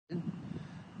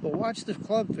But watch the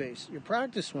club face. Your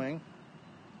practice swing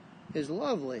is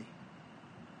lovely.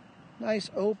 Nice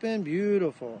open,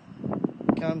 beautiful.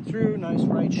 Come through, nice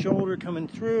right shoulder coming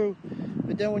through.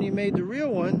 But then when you made the real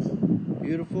one,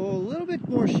 beautiful, a little bit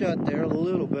more shut there, a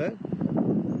little bit.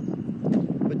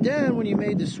 But then when you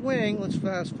made the swing, let's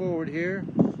fast forward here.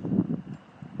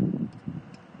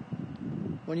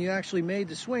 When you actually made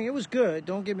the swing, it was good,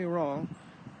 don't get me wrong.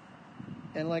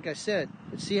 And like I said,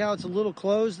 see how it's a little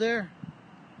closed there?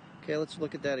 Okay, let's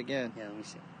look at that again. Yeah, let me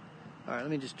see. All right, let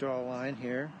me just draw a line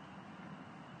here.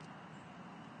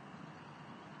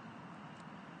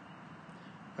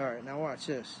 All right, now watch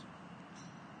this.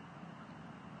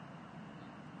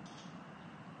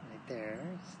 Right there.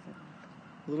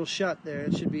 A little shut there.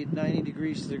 It should be 90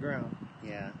 degrees to the ground.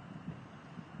 Yeah.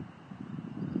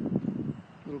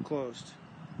 A little closed.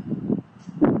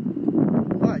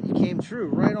 But you came through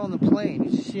right on the plane.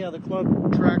 You see how the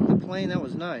club tracked the plane? That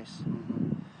was nice.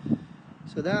 Mm-hmm.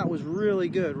 So that was really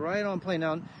good, right on plane.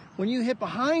 Now, when you hit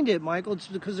behind it, Michael, it's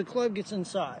because the club gets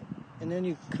inside. And then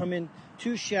you come in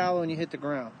too shallow and you hit the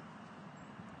ground.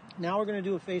 Now we're going to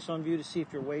do a face-on view to see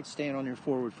if your weight's staying on your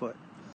forward foot.